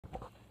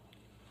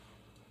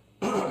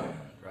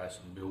Bass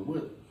and Bill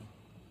Withers.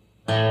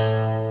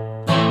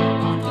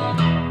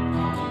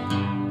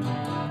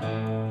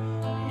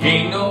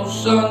 Ain't no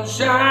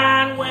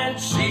sunshine when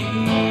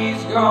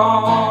she's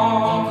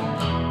gone.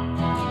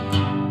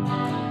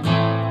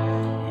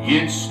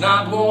 It's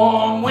not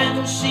warm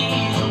when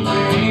she's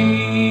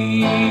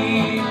away.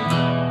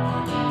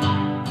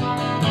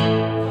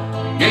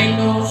 Ain't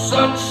no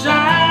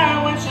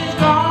sunshine when she's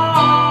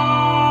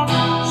gone.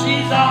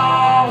 She's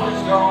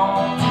always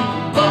gone,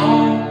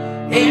 gone.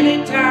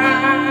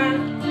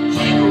 Anytime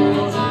she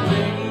goes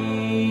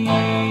away,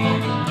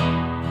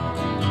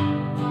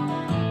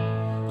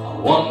 I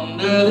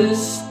wonder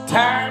this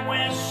time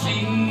when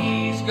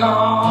she's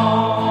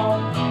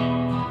gone.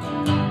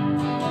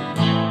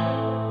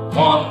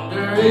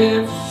 Wonder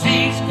if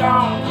she's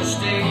gonna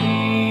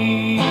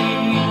stay.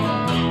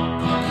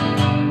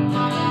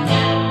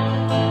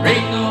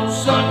 Ain't no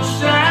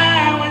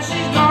sunshine when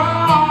she's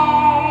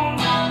gone.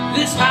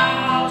 This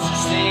house is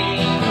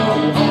staying no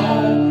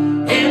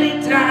home.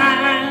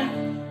 Anytime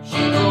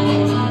she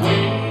goes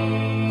away.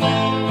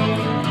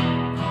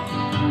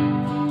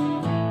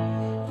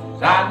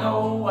 'Cause I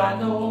know, I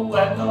know,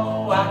 I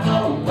know, I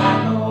know, I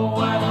know,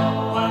 I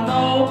know, I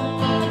know,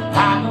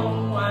 I know,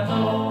 I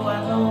know, I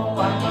know,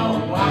 I know,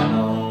 I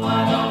know, I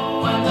know,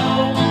 I know.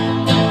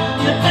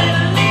 You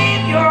better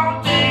leave your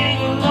thing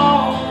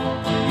alone.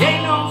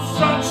 Ain't no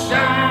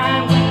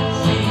sunshine when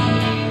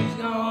she's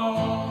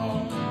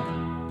gone.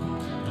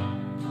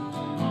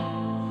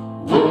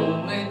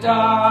 Only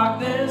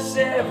darkness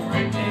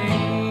every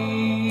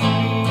day.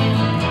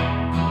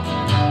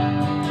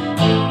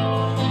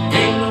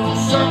 Ain't no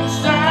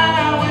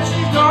sunshine when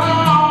she's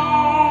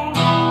gone.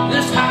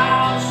 This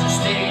house is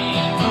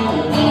staying no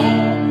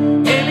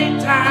home.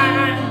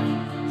 Anytime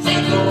she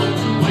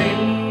goes away.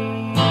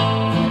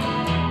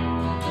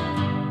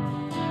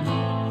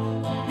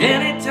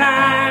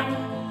 Anytime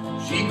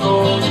she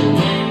goes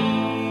away.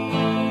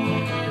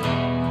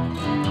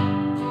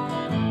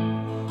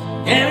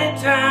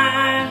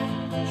 Anytime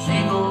she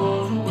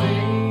goes away.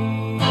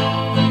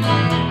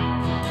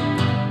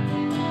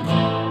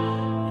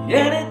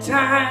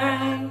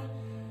 Anytime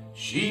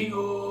she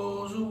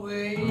goes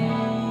away.